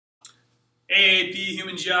AP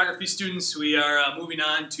Human Geography students, we are moving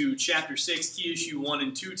on to Chapter 6, Key Issue 1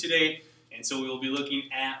 and 2 today, and so we will be looking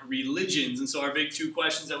at religions. And so our big two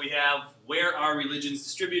questions that we have: where are religions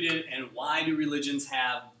distributed, and why do religions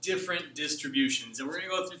have different distributions? And we're going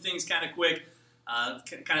to go through things kind of quick,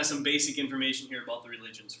 kind of some basic information here about the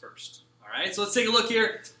religions first. Alright, so let's take a look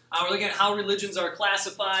here. We're looking at how religions are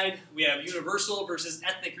classified. We have universal versus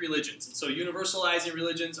ethnic religions. And so universalizing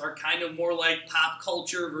religions are kind of more like pop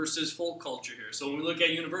culture versus folk culture here. So when we look at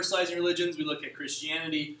universalizing religions, we look at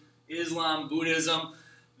Christianity, Islam, Buddhism.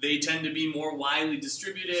 They tend to be more widely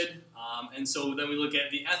distributed. And so then we look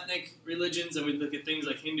at the ethnic religions, and we look at things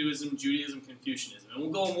like Hinduism, Judaism, Confucianism. And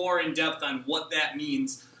we'll go more in depth on what that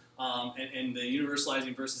means and the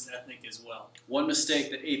universalizing versus ethnic as well. One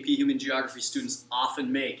mistake that AP Human Geography students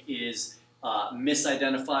often make is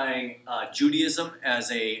misidentifying Judaism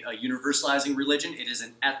as a universalizing religion. It is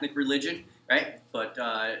an ethnic religion, right? But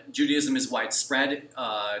Judaism is widespread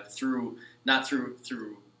not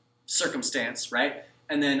through circumstance, right?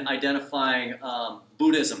 And then identifying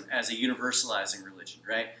Buddhism as a universalizing religion,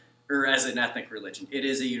 right? Or as an ethnic religion. It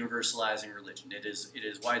is a universalizing religion. It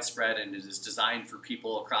is widespread, and it is designed for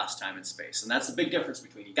people across time and space. And that's the big difference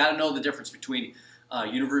between. You got to know the difference between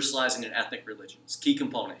universalizing and ethnic religions. Key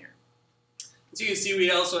component here. As you can see,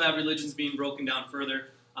 we also have religions being broken down further.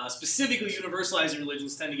 Specifically, universalizing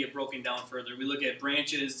religions tend to get broken down further. We look at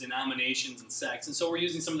branches, denominations, and sects. And so we're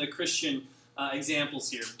using some of the Christian examples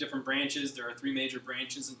here. Different branches. There are 3 major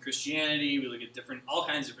branches in Christianity. We look at all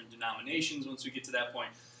kinds of different denominations once we get to that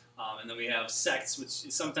point. And then we have sects, which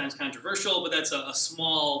is sometimes controversial, but that's a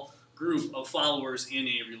small group of followers in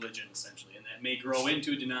a religion, essentially. And that may grow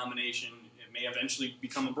into a denomination. It may eventually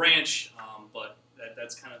become a branch, but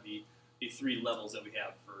that's kind of the 3 levels that we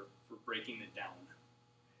have for breaking it down.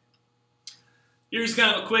 Here's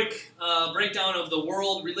kind of a quick breakdown of the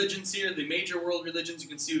world religions here, the major world religions. You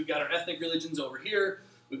can see we've got our ethnic religions over here.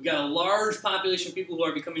 We've got a large population of people who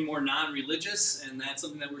are becoming more non-religious, and that's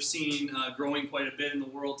something that we're seeing growing quite a bit in the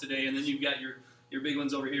world today. And then you've got your big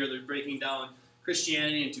ones over here. They're breaking down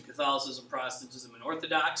Christianity into Catholicism, Protestantism, and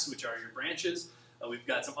Orthodox, which are your branches. We've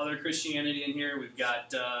got some other Christianity in here. We've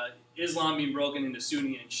got Islam being broken into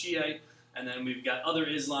Sunni and Shiite, and then we've got other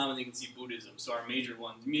Islam, and you can see Buddhism. So our major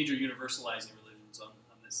ones, major universalizing religions on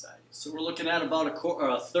this side. So we're looking at about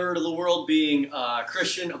a third of the world being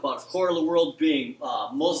Christian, about a quarter of the world being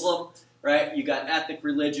Muslim, right? You got ethnic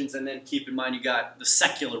religions, and then keep in mind you got the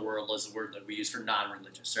secular world as the word that we use for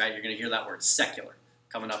non-religious, right? You're going to hear that word secular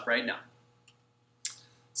coming up right now.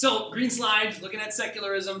 So green slide, looking at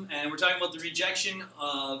secularism, and we're talking about the rejection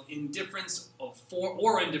of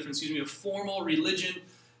formal religion.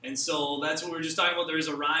 And so that's what we're just talking about. There is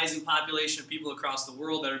a rise in population of people across the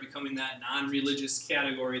world that are becoming that non-religious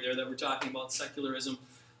category there that we're talking about, secularism.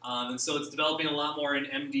 And so it's developing a lot more in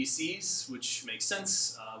MDCs, which makes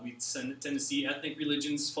sense. We tend to see ethnic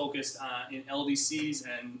religions focused in LDCs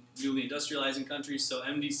and newly industrializing countries. So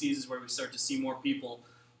MDCs is where we start to see more people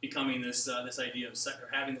becoming this idea of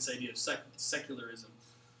having this idea of secularism.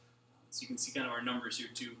 So you can see kind of our numbers here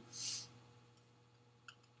too.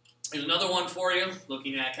 There's another one for you,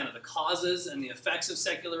 looking at kind of the causes and the effects of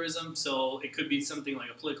secularism. So it could be something like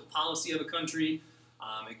a political policy of a country.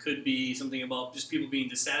 It could be something about just people being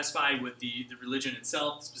dissatisfied with the religion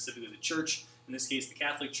itself, specifically the church, in this case the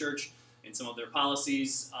Catholic Church, and some of their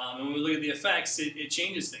policies. And when we look at the effects, it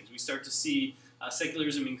changes things. We start to see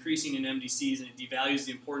secularism increasing in MDCs, and it devalues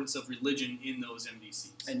the importance of religion in those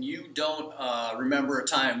MDCs. And you don't remember a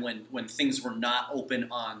time when things were not open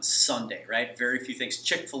on Sunday, right? Very few things.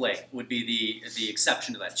 Chick-fil-A would be the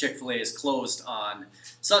exception to that. Chick-fil-A is closed on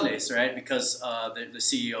Sundays, right? Because the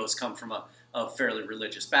CEOs come from a fairly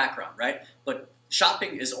religious background, right? But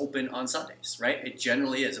shopping is open on Sundays, right? It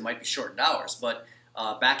generally is. It might be shortened hours, but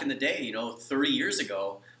back in the day, 30 years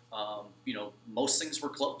ago, most things were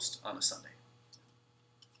closed on a Sunday.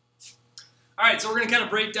 All right, so we're going to kind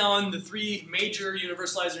of break down the 3 major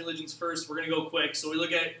universalized religions first. We're going to go quick. So we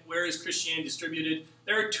look at where is Christianity distributed.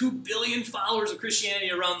 There are 2 billion followers of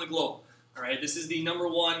Christianity around the globe. All right, this is the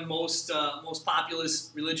 #1 most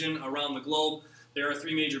populous religion around the globe. There are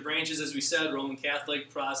 3 major branches, as we said: Roman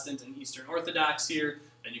Catholic, Protestant, and Eastern Orthodox here.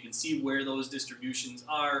 And you can see where those distributions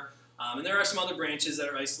are. And there are some other branches that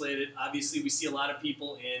are isolated. Obviously, we see a lot of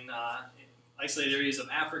people in isolated areas of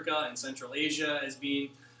Africa and Central Asia as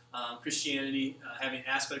being Christianity, having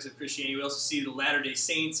aspects of Christianity. We also see the Latter-day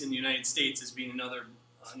Saints in the United States as being another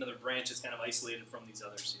branch that's kind of isolated from these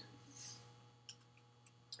others here.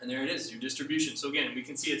 And there it is, your distribution. So again, we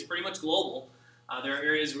can see it's pretty much global. There are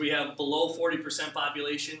areas where we have below 40%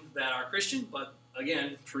 population that are Christian, but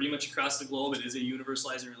again, pretty much across the globe, it is a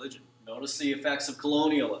universalizing religion. Notice the effects of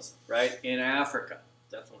colonialism, right, in Africa.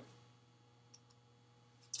 Definitely.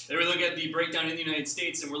 Then we look at the breakdown in the United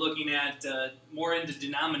States, and we're looking at more into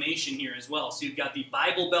denomination here as well. So you've got the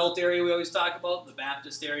Bible Belt area we always talk about, the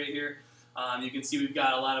Baptist area here. You can see we've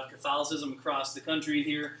got a lot of Catholicism across the country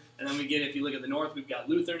here. And then we get, if you look at the north, we've got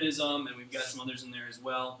Lutheranism, and we've got some others in there as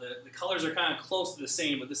well. The colors are kind of close to the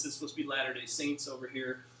same, but this is supposed to be Latter-day Saints over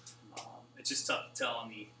here. It's just tough to tell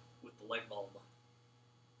with the light bulb.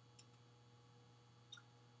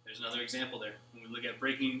 There's another example there. When we look at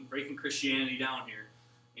breaking Christianity down here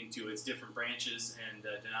into its different branches and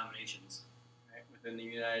denominations. Right, within the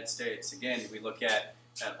United States, again, we look at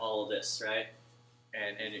all of this, right?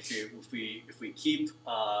 And if we keep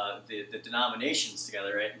the denominations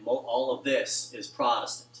together, right, all of this is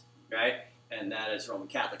Protestant, right, and that is Roman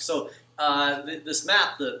Catholic. So this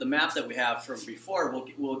map, the map that we have from before,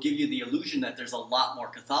 will give you the illusion that there's a lot more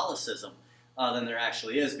Catholicism than there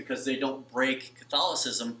actually is, because they don't break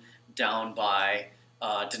Catholicism down by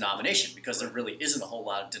denomination, because there really isn't a whole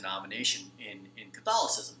lot of denomination in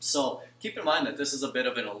Catholicism. So keep in mind that this is a bit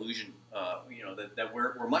of an illusion, that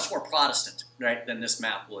we're much more Protestant, right, than this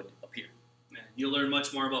map would appear. Yeah, you'll learn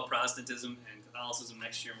much more about Protestantism and Catholicism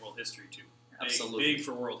next year in world history too. Absolutely. Big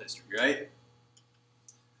for world history. Right?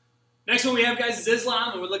 Next one we have, guys, is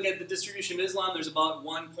Islam. When we look at the distribution of Islam, there's about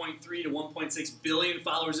 1.3 to 1.6 billion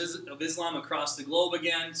followers of Islam across the globe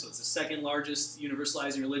again. So it's the second largest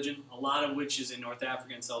universalizing religion, a lot of which is in North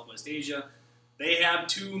Africa and Southwest Asia. They have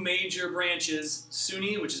two major branches,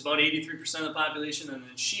 Sunni, which is about 83% of the population, and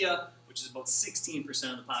then Shia, which is about 16%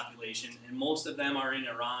 of the population. And most of them are in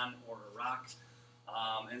Iran or Iraq.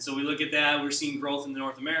 And so we look at that. We're seeing growth in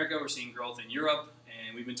North America. We're seeing growth in Europe.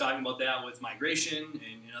 And we've been talking about that with migration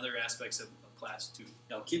and other aspects of class 2.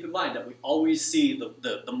 Now, keep in mind that we always see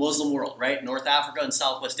the Muslim world, right? North Africa and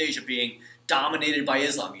Southwest Asia being dominated by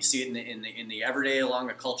Islam. You see it in the everyday along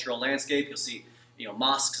a cultural landscape. You'll see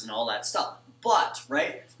mosques and all that stuff. But,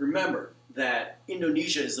 right, remember that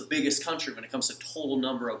Indonesia is the biggest country when it comes to total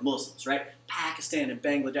number of Muslims, right? Pakistan and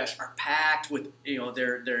Bangladesh are packed with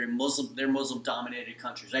they're Muslim dominated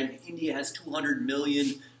countries, right? India has 200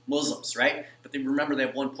 million Muslims, right? But remember they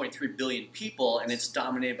have 1.3 billion people, and it's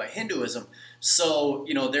dominated by Hinduism. So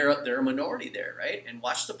they're a minority there, right? And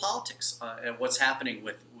watch the politics and what's happening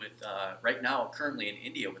with right now currently in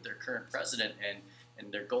India with their current president,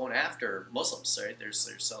 and they're going after Muslims, right?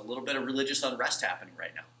 There's a little bit of religious unrest happening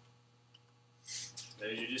right now.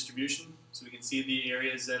 There's your distribution. So we can see the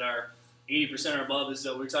areas that are 80% or above. Is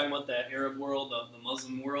we're talking about that Arab world, the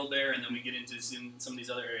Muslim world there, and then we get into some of these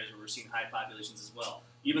other areas where we're seeing high populations as well.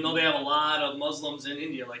 Even though they have a lot of Muslims in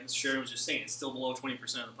India, like Mr. Sheridan was just saying, it's still below 20%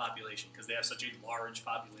 of the population because they have such a large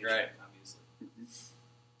population, right, obviously. Mm-hmm.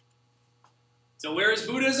 So where is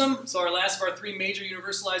Buddhism? So our last of our three major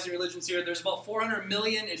universalizing religions here. There's about 400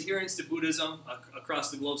 million adherents to Buddhism across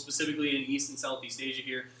the globe, specifically in East and Southeast Asia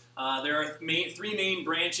here. There are three main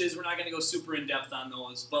branches. We're not going to go super in-depth on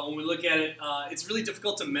those, but when we look at it, it's really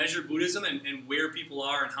difficult to measure Buddhism and where people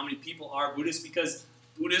are and how many people are Buddhist, because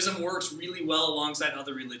Buddhism works really well alongside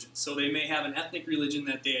other religions. So they may have an ethnic religion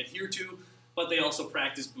that they adhere to, but they also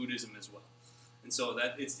practice Buddhism as well. And so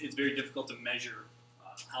that it's very difficult to measure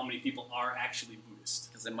how many people are actually Buddhist.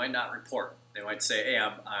 Because they might not report. They might say, hey,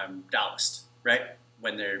 I'm Taoist, right?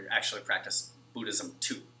 When they actually practice Buddhism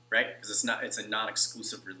too, right? Because it's a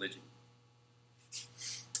non-exclusive religion.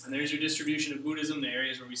 And there's your distribution of Buddhism, the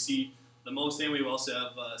areas where we see the most in. We also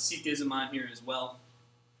have Sikhism on here as well.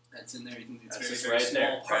 That's in there. You can, it's That's very right small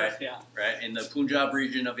there, part. right? Yeah. Right. In the Punjab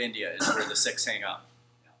region of India is where the Sikhs hang out.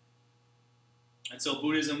 Yeah. And so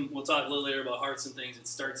Buddhism, we'll talk a little later about hearts and things. It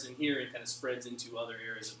starts in here and kind of spreads into other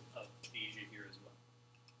areas of Asia here as well.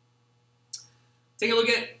 Take a look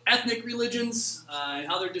at ethnic religions and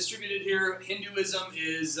how they're distributed here. Hinduism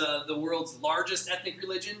is the world's largest ethnic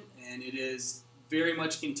religion, and it is very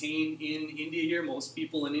much contained in India here. Most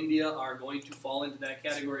people in India are going to fall into that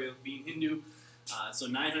category of being Hindu. So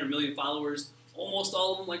 900 million followers. Almost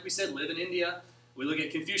all of them, like we said, live in India. We look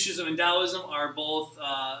at Confucianism and Taoism are both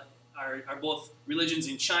religions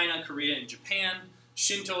in China, Korea, and Japan.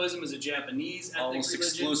 Shintoism is a Japanese ethnic almost religion.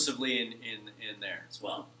 Exclusively in there as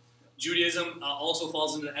well. Judaism also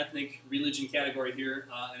falls into the ethnic religion category here.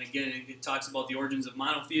 And again, it talks about the origins of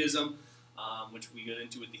monotheism, which we get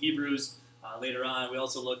into with the Hebrews later on. We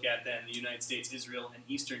also look at that in the United States, Israel, and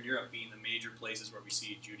Eastern Europe being the major places where we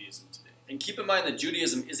see Judaism today. And keep in mind that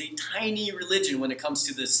Judaism is a tiny religion when it comes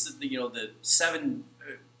to this, the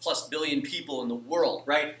 7+ billion people in the world,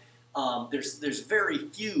 right? There's very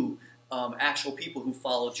few actual people who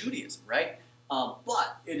follow Judaism, right?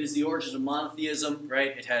 But it is the origin of monotheism,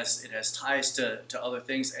 right? It has ties to other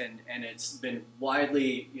things, and it's been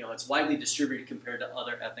widely, it's widely distributed compared to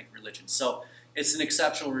other ethnic religions. So it's an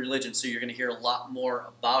exceptional religion. So you're going to hear a lot more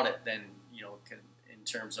about it than in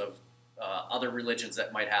terms of other religions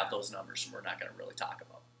that might have those numbers. We're not going to really talk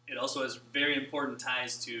about. It also has very important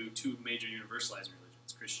ties to two major universalizing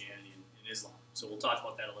religions, Christianity and Islam. So we'll talk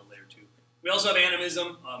about that a little later too. We also have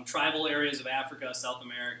animism, tribal areas of Africa, South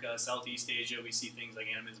America, Southeast Asia. We see things like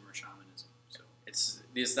animism or shamanism. So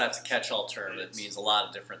that's a catch-all term that means a lot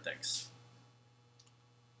of different things.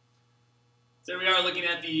 So there we are looking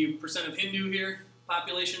at the percent of Hindu here,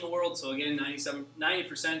 population in the world. So again,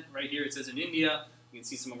 90% right here. It says in India. You can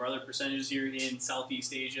see some of our other percentages here in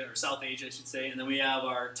Southeast Asia, or South Asia, I should say. And then we have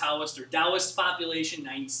our Taoist or Taoist population,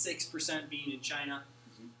 96% being in China.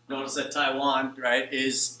 Notice that Taiwan, right,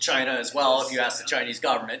 is China as well, if you ask the Chinese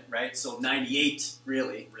government, right? So 98,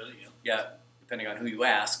 really. Really, yeah, depending on who you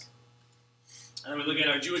ask. And then we look at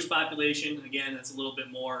our Jewish population. Again, that's a little bit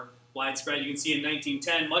more widespread. You can see in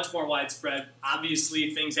 1910, much more widespread.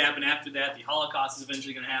 Obviously, things happen after that. The Holocaust is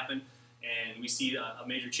eventually going to happen, and we see a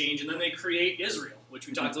major change. And then they create Israel, which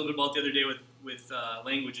we talked a little bit about the other day with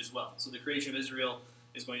language as well. So the creation of Israel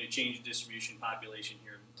is going to change the distribution population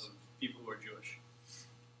here of people who are Jewish.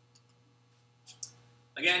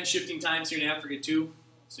 Again, shifting times here in Africa too.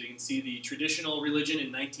 So you can see the traditional religion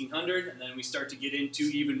in 1900, and then we start to get into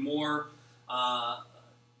even more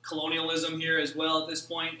colonialism here as well at this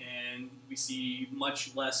point, and we see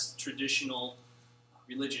much less traditional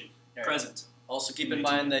religion present. Also keep in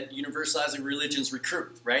mind that universalizing religions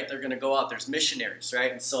recruit, right? They're going to go out, there's missionaries,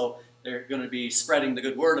 right? And so they're going to be spreading the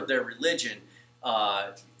good word of their religion.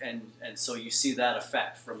 And so you see that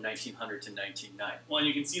effect from 1900 to 1990. Well, and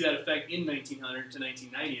you can see that effect in 1900 to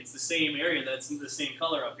 1990. It's the same area that's the same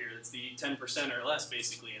color up here. That's the 10% or less,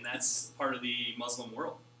 basically, and that's part of the Muslim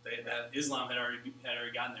world. That Islam had already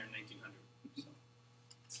gotten there in 1900.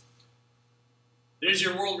 So. There's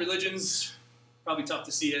your world religions. Probably tough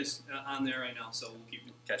to see it on there right now, so we'll keep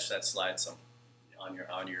catch that slide some on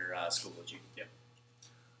your Schoology. Yep.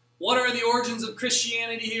 What are the origins of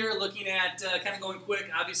Christianity here? Looking at, kind of going quick,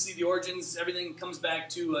 obviously the origins, everything comes back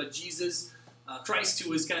to Jesus, Christ,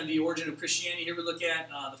 who is kind of the origin of Christianity. Here we look at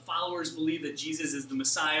the followers believe that Jesus is the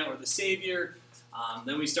Messiah or the Savior.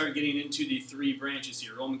 Then we start getting into the three branches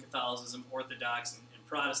here, Roman Catholicism, Orthodox, and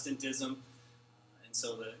Protestantism. And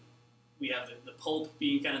so we have the Pope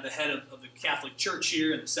being kind of the head of the Catholic Church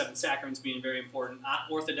here, and the seven sacraments being very important.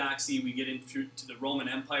 Orthodoxy, we get into the Roman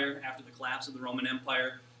Empire after the collapse of the Roman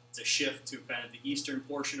Empire. It's a shift to kind of the eastern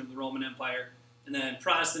portion of the Roman Empire. And then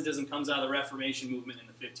Protestantism comes out of the Reformation movement in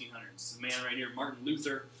the 1500s. This is a man right here, Martin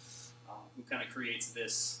Luther, who kind of creates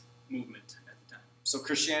this movement at the time. So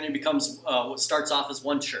Christianity becomes what starts off as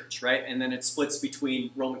one church, right? And then it splits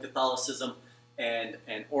between Roman Catholicism and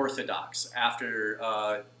Orthodox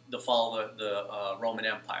after the fall of the Roman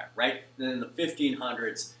Empire, right? And then in the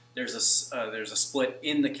 1500s, there's a split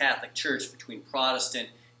in the Catholic Church between Protestant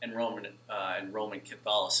and Roman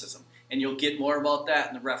Catholicism. And you'll get more about that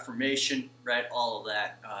in the Reformation, right? All of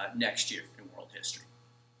that next year in world history.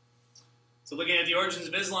 So looking at the origins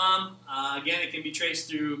of Islam, again, it can be traced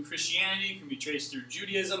through Christianity, it can be traced through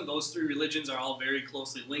Judaism. Those three religions are all very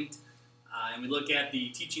closely linked. And we look at the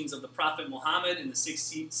teachings of the Prophet Muhammad in the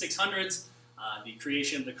 600s, the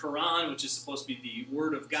creation of the Quran, which is supposed to be the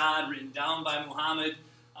Word of God written down by Muhammad.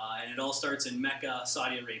 And it all starts in Mecca,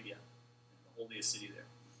 Saudi Arabia, the holiest city there.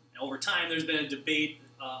 Over time, there's been a debate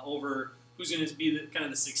over who's going to be kind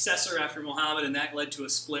of the successor after Muhammad, and that led to a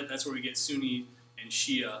split. That's where we get Sunni and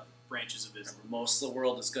Shia branches of Islam. Remember, most of the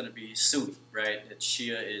world is going to be Sunni, right?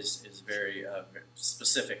 Shia is very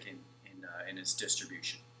specific in its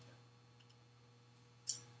distribution.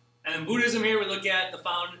 And in Buddhism here, we look at the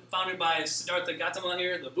founded by Siddhartha Gautama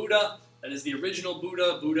here, the Buddha. That is the original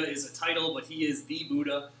Buddha. Buddha is a title, but he is the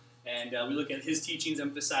Buddha. And we look at his teachings,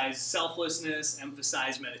 emphasize selflessness,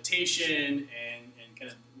 emphasize meditation, and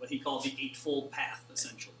kind of what he called the Eightfold Path,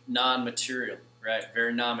 essentially. Non-material, right?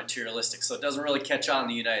 Very non-materialistic. So it doesn't really catch on in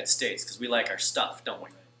the United States because we like our stuff, don't we?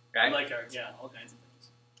 Right? We like all kinds of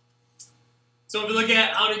things. So if we look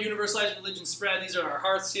at how did universalized religion spread, these are our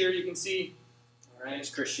hearths here, you can see. All right.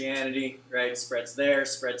 There's Christianity, right? Spreads there,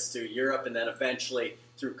 spreads to Europe, and then eventually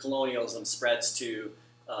through colonialism spreads to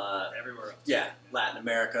everywhere else. Yeah, Latin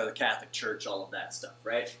America, the Catholic Church, all of that stuff,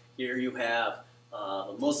 right? Here you have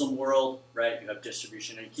the Muslim world, right? You have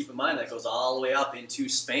distribution, and keep in mind that goes all the way up into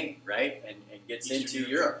Spain, right? And gets into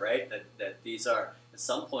Europe, right? That these are at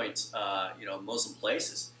some point, Muslim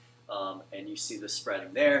places. And you see this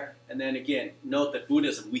spreading there. And then again, note that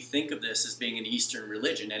Buddhism, we think of this as being an Eastern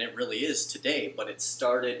religion, and it really is today, but it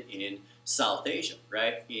started in South Asia,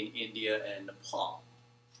 right? In India and Nepal.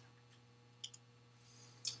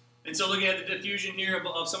 And so looking at the diffusion here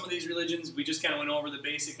of some of these religions, we just kind of went over the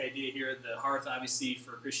basic idea here. The hearth, obviously,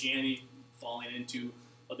 for Christianity, falling into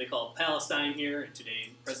what they call Palestine here,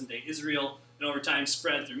 today, present-day Israel, and over time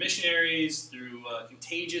spread through missionaries, through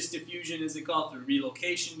contagious diffusion, as they call it, through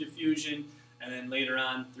relocation diffusion, and then later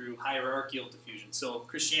on through hierarchical diffusion. So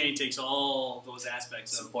Christianity takes all those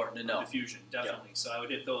aspects of diffusion, definitely. Yep. So I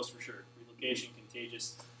would hit those for sure. Relocation,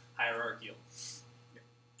 contagious, hierarchical. Yep.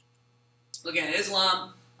 Looking at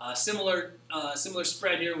Islam, similar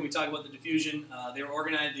spread here when we talk about the diffusion. They were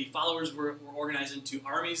organized. The followers were organized into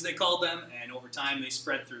armies, they called them, and over time they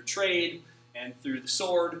spread through trade and through the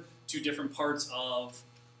sword to different parts of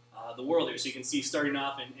the world here. So you can see starting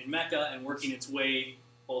off in Mecca and working its way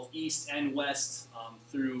both east and west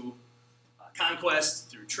through conquest,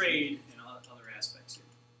 through trade, and other aspects here.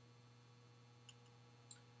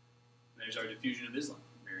 There's our diffusion of Islam.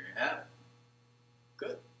 There you have it.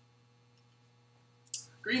 Good.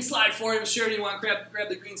 Green slide for him. Sure, do you want to grab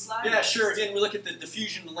the green slide? Yeah, sure. Again, we look at the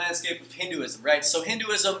diffusion in the landscape of Hinduism, right? So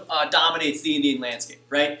Hinduism dominates the Indian landscape,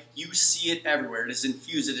 right? You see it everywhere. It is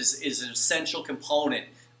infused. It is an essential component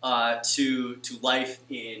to life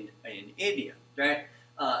in India, right?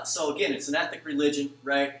 So again, it's an ethnic religion,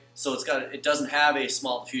 right? So it doesn't have a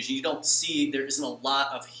small diffusion. You don't see, there isn't a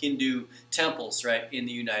lot of Hindu temples, right, in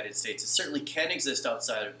the United States. It certainly can exist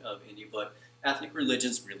outside of India, but ethnic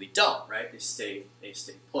religions really don't, right? They stay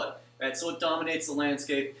put, right? So it dominates the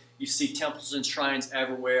landscape. You see temples and shrines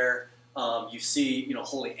everywhere. You see,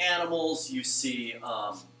 holy animals. You see,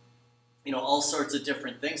 all sorts of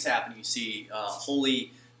different things happening. You see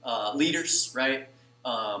holy leaders, right?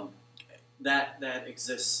 That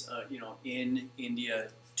exists, in India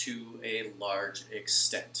to a large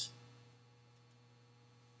extent.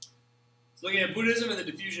 Looking at Buddhism and the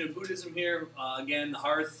diffusion of Buddhism here, again, the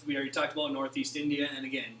hearth, we already talked about Northeast India, and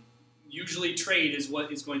again, usually trade is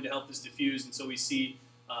what is going to help this diffuse, and so we see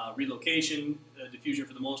relocation, diffusion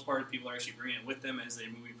for the most part. People are actually bringing it with them as they're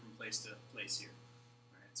moving from place to place here.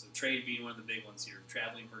 All right, so trade being one of the big ones here,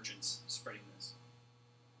 traveling merchants spreading this.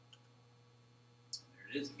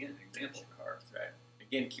 There it is, again, an example. Hearth, right?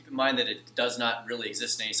 Again, keep in mind that it does not really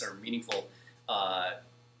exist in any sort of meaningful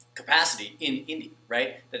capacity in India,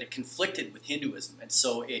 right? That it conflicted with Hinduism, and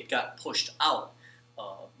so it got pushed out.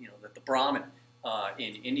 That the Brahmin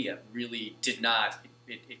in India really did not.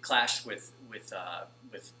 It clashed with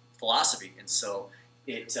philosophy, and so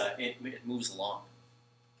it moves along.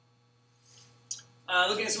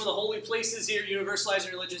 Looking at some of the holy places here,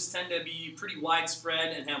 universalizing religions tend to be pretty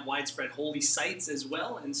widespread and have widespread holy sites as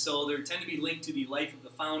well, and so they tend to be linked to the life of the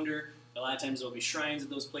founder. A lot of times there will be shrines at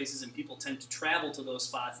those places, and people tend to travel to those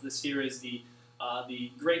spots. This here is the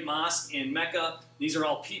Great Mosque in Mecca. These are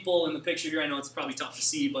all people in the picture here. I know it's probably tough to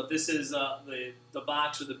see, but this is the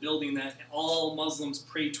box or the building that all Muslims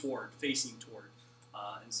pray toward, facing toward.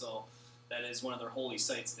 And so that is one of their holy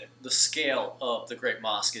sites there. The scale of the Great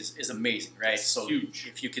Mosque is amazing, right? It's so huge.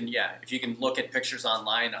 If you can look at pictures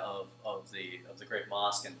online of the Great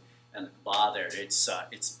Mosque and the Kaaba there,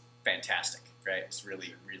 it's fantastic, right? It's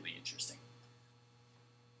really, really interesting.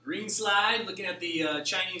 Green slide, looking at the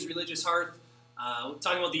Chinese religious hearth,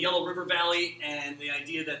 talking about the Yellow River Valley and the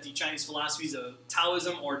idea that the Chinese philosophies of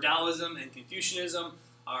Taoism or Taoism and Confucianism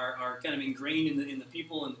are kind of ingrained in the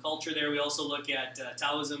people and the culture there. We also look at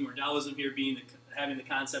Taoism or Taoism here having the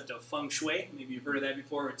concept of feng shui. Maybe you've heard of that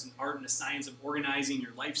before. It's an art and a science of organizing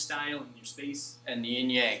your lifestyle and your space. And the yin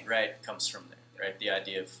yang, right, comes from there, right? The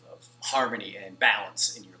idea of harmony and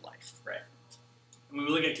balance in your life, right? And when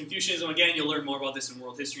we look at Confucianism, again, you'll learn more about this in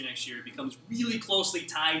world history next year. It becomes really closely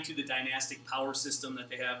tied to the dynastic power system that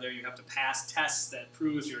they have there. You have to pass tests that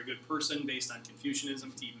proves you're a good person based on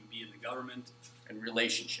Confucianism to even be in the government. And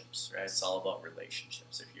relationships, right? It's all about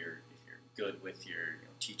relationships. If you're good with your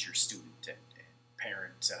teacher, student, and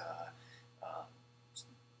parent,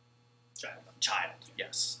 child,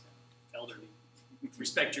 yes. Elderly.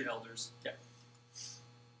 Respect your elders. Yeah.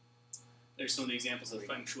 There's some of the examples of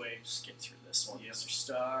feng shui. Skip through this one. Yes. Mr.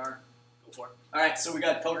 Star. Go for it. All right, so we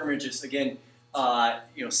got pilgrimages again.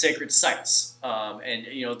 Sacred sites, and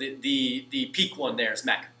the peak one there is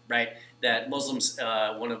Mecca, right? That Muslims,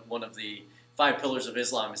 one of the 5 pillars of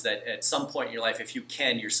Islam is that at some point in your life, if you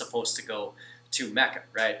can, you're supposed to go to Mecca,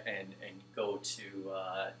 right, and go to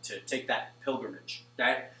take that pilgrimage,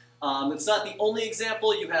 right? It's not the only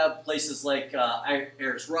example. You have places like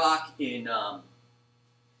Ayers Rock in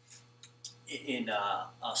in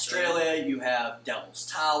Australia, you have Devil's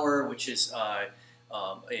Tower, which is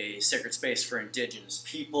a sacred space for indigenous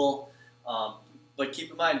people. But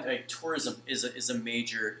keep in mind, tourism is a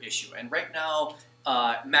major issue. And right now,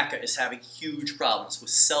 Mecca is having huge problems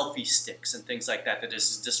with selfie sticks and things like that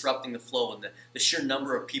is disrupting the flow, and the sheer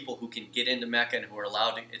number of people who can get into Mecca and who are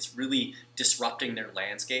allowed to, it's really disrupting their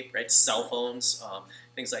landscape, right? Cell phones,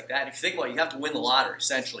 things like that. If you think about it, you have to win the lottery,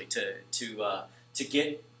 essentially, to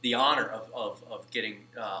get the honor of getting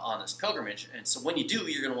on this pilgrimage. And so when you do,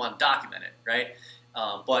 you're going to want to document it, right?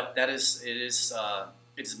 But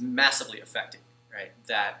it's massively affecting, right,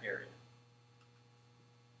 that area.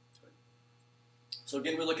 So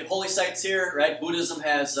again, we look at holy sites here, right? Buddhism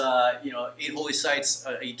has 8 holy sites.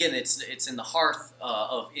 Again, it's in the heart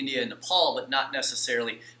of India and Nepal, but not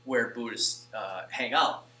necessarily where Buddhists hang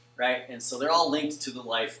out, right? And so they're all linked to the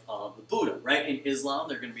life of the Buddha, right? In Islam,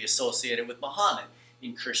 they're going to be associated with Muhammad.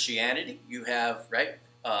 In Christianity, you have, right,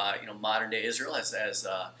 modern day Israel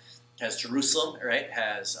has Jerusalem, right?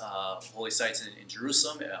 Has holy sites in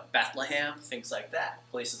Jerusalem, Bethlehem, things like that,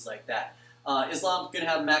 places like that. Islam's going to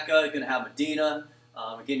have Mecca, going to have Medina.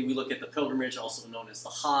 Again, we look at the pilgrimage, also known as the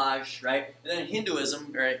Hajj, right? And then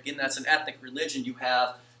Hinduism, right? Again, that's an ethnic religion. You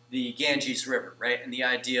have the Ganges River, right? And the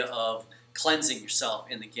idea of cleansing yourself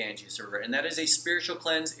in the Ganges River. And that is a spiritual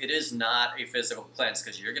cleanse. It is not a physical cleanse,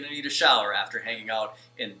 because you're going to need a shower after hanging out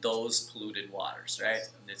in those polluted waters, right?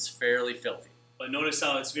 And it's fairly filthy. But notice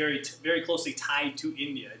how it's very, very closely tied to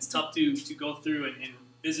India. It's tough to go through and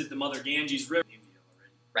visit the Mother Ganges River in India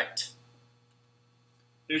already. Right.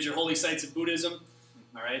 There's your holy sites of Buddhism.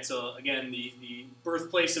 All right, so again, the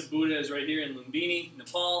birthplace of Buddha is right here in Lumbini,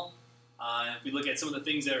 Nepal. If we look at some of the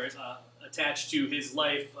things that are attached to his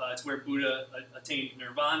life, it's where Buddha attained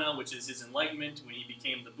nirvana, which is his enlightenment when he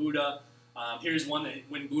became the Buddha. Here's one that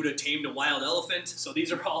when Buddha tamed a wild elephant. So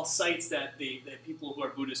these are all sites that people who are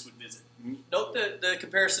Buddhists would visit. Note the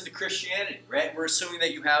comparison to Christianity, right? We're assuming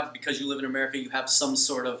that you have, because you live in America, you have some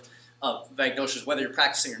sort of vague notions, whether you're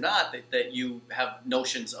practicing or not, that you have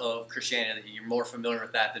notions of Christianity, that you're more familiar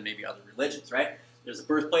with that than maybe other religions, right? There's a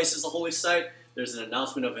birthplace as a holy site. There's an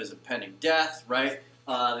announcement of his impending death, right?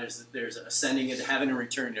 There's ascending into heaven and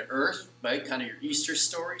returning to earth, right? Kind of your Easter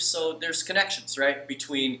story. So there's connections, right,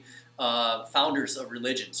 between founders of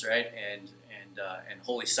religions, right, and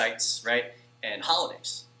holy sites, right, and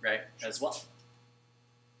holidays, right, as well.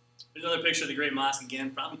 There's another picture of the Great Mosque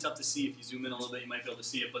again. Probably tough to see. If you zoom in a little bit, you might be able to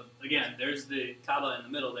see it. But again, there's the Kaaba in the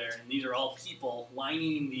middle there, and these are all people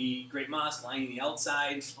lining the Great Mosque, lining the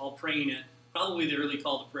outside, all praying at probably the early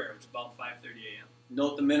call to prayer, which is about 5:30 a.m.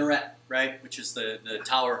 Note the minaret, right, which is the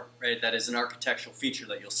tower, right, that is an architectural feature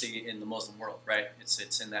that you'll see in the Muslim world, right?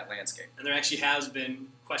 It's in that landscape. And there actually has been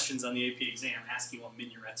questions on the AP exam asking what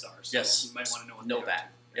minarets are. So yes. You might want to know what they are. Know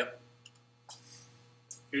that. Yep.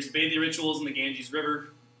 Here's the bathing rituals in the Ganges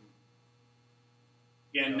River.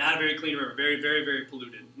 Again, not a very clean river, very, very, very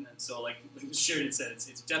polluted. And so, like Sheridan said,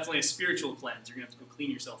 it's definitely a spiritual cleanse. You're going to have to go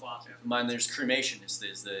clean yourself off. Keep in mind, there's cremation is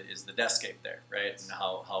the death scape there, right? And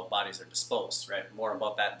how bodies are disposed, right? More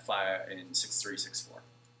about that in 6364.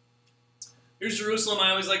 Here's Jerusalem. I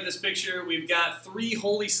always like this picture. We've got 3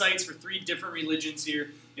 holy sites for 3 different religions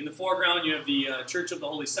here. In the foreground, you have the Church of the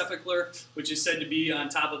Holy Sepulchre, which is said to be on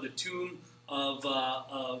top of the tomb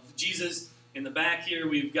of Jesus. In the back here,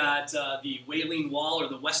 we've got the Wailing Wall, or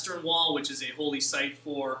the Western Wall, which is a holy site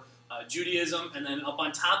for Judaism. And then up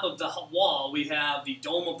on top of the wall, we have the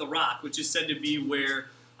Dome of the Rock, which is said to be where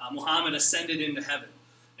Muhammad ascended into heaven.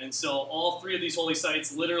 And so all 3 of these holy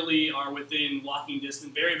sites literally are within walking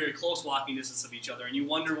distance, very, very close walking distance of each other. And you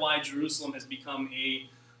wonder why Jerusalem has become a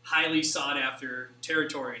highly sought-after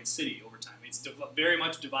territory and city over time. It's very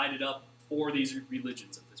much divided up for these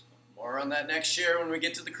religions at this point. More on that next year when we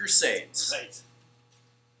get to the Crusades. Right.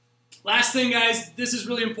 Last thing, guys, this is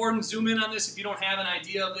really important. Zoom in on this. If you don't have an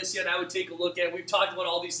idea of this yet, I would take a look at. We've talked about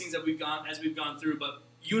all these things that we've gone through, but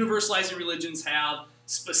universalizing religions have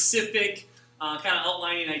specific kind of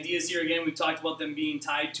outlining ideas here. Again, we've talked about them being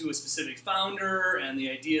tied to a specific founder, and the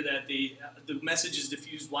idea that the message is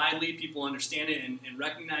diffused widely, people understand it and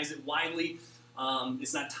recognize it widely.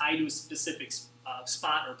 It's not tied to a specific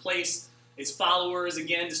spot or place. Its followers,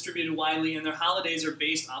 again, distributed widely, and their holidays are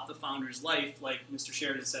based off the founder's life, like Mr.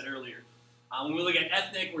 Sheridan said earlier. When we look at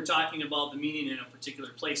ethnic, we're talking about the meaning in a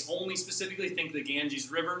particular place only. Specifically, think the Ganges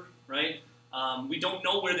River, right? We don't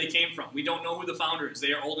know where they came from. We don't know who the founder is.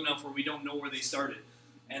 They are old enough where we don't know where they started.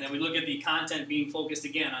 And then we look at the content being focused,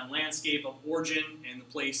 again, on landscape of origin and the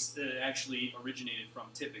place that it actually originated from,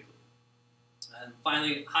 typically. And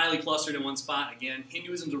finally, highly clustered in one spot. Again,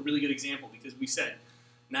 Hinduism is a really good example because we said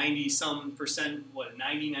 90-some%,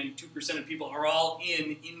 92% of people are all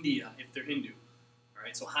in India if they're Hindu. All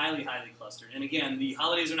right, so highly, highly clustered. And again, the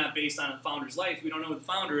holidays are not based on a founder's life. We don't know who the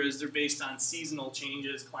founder is. They're based on seasonal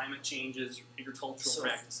changes, climate changes, agricultural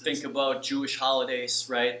practices. Think about Jewish holidays,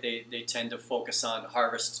 right? They tend to focus on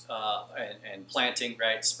harvest and planting,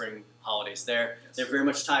 right? Spring holidays there. Yes. They're very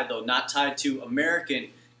much tied, though, not tied to American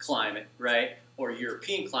climate, right? Or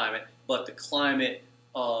European climate, but the climate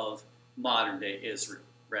of modern-day Israel,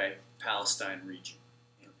 right? Palestine region.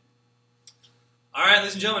 All right,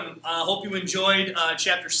 ladies and gentlemen, hope you enjoyed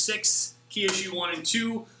Chapter 6, Key Issue 1 and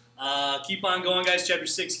 2. Keep on going, guys. Chapter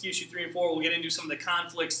 6, Key Issue 3 and 4. We'll get into some of the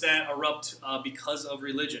conflicts that erupt because of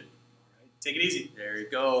religion. All right, take it easy. There you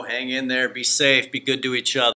go. Hang in there. Be safe. Be good to each other.